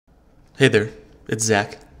Hey there, it's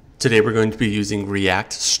Zach. Today we're going to be using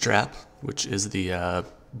Reactstrap, which is the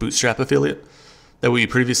Bootstrap affiliate that we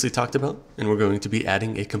previously talked about, and we're going to be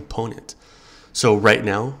adding a component. So right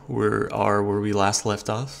now we are where we last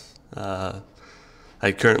left off.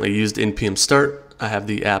 I currently used npm start. I have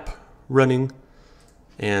the app running,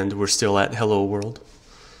 and we're still at hello world.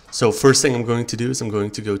 So first thing I'm going to do is I'm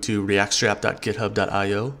going to go to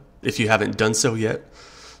reactstrap.github.io. If you haven't done so yet,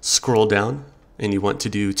 scroll down and you want to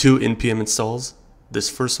do 2 npm installs, this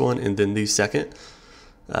first one and then the second.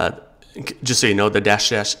 Just so you know, the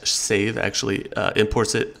 -- save actually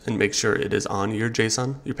imports it and makes sure it is on your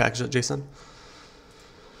JSON, your package.json.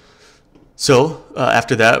 So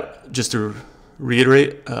after that, just to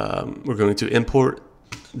reiterate, we're going to import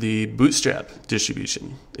the Bootstrap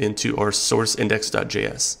distribution into our source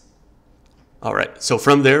index.js. All right, so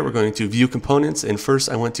from there, we're going to view components, and first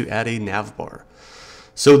I want to add a navbar.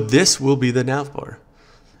 So this will be the navbar.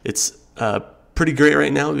 It's pretty great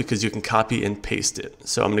right now because you can copy and paste it.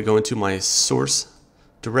 So I'm going to go into my source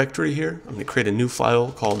directory here. I'm going to create a new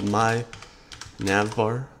file called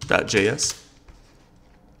my_navbar.js.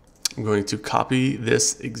 I'm going to copy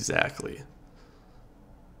this exactly.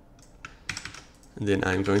 And then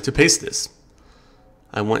I'm going to paste this.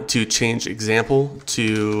 I want to change example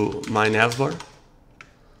to my navbar.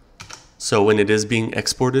 So when it is being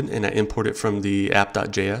exported and I import it from the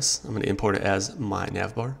app.js, I'm going to import it as my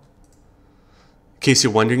navbar. In case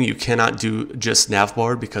you're wondering, you cannot do just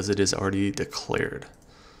navbar because it is already declared.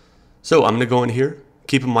 So I'm going to go in here.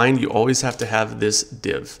 Keep in mind, you always have to have this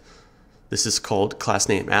div. This is called class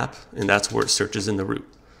name app, and that's where it searches in the root.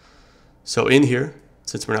 So in here,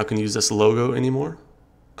 since we're not going to use this logo anymore,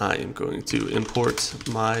 I am going to import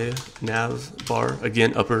my navbar,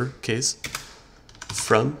 again uppercase,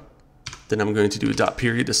 from. Then I'm going to do a dot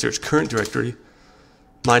period to search current directory,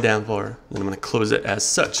 my navbar, then I'm going to close it as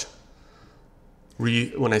such.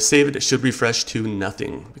 When I save it, it should refresh to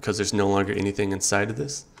nothing because there's no longer anything inside of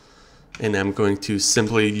this. And I'm going to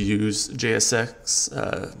simply use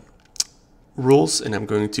JSX rules, and I'm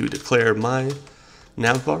going to declare my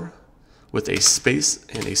navbar with a space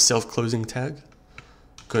and a self-closing tag.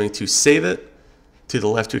 I'm going to save it. To the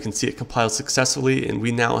left, we can see it compiled successfully, and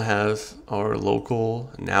we now have our local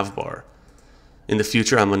navbar. In the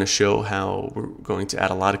future, I'm going to show how we're going to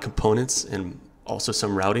add a lot of components and also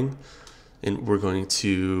some routing, and we're going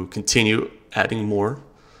to continue adding more.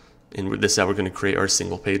 And with this, how we're going to create our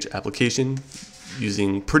single page application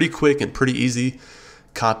using pretty quick and pretty easy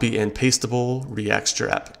copy and pastable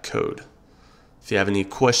Reactstrap code. If you have any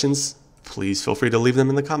questions, please feel free to leave them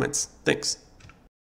in the comments. Thanks.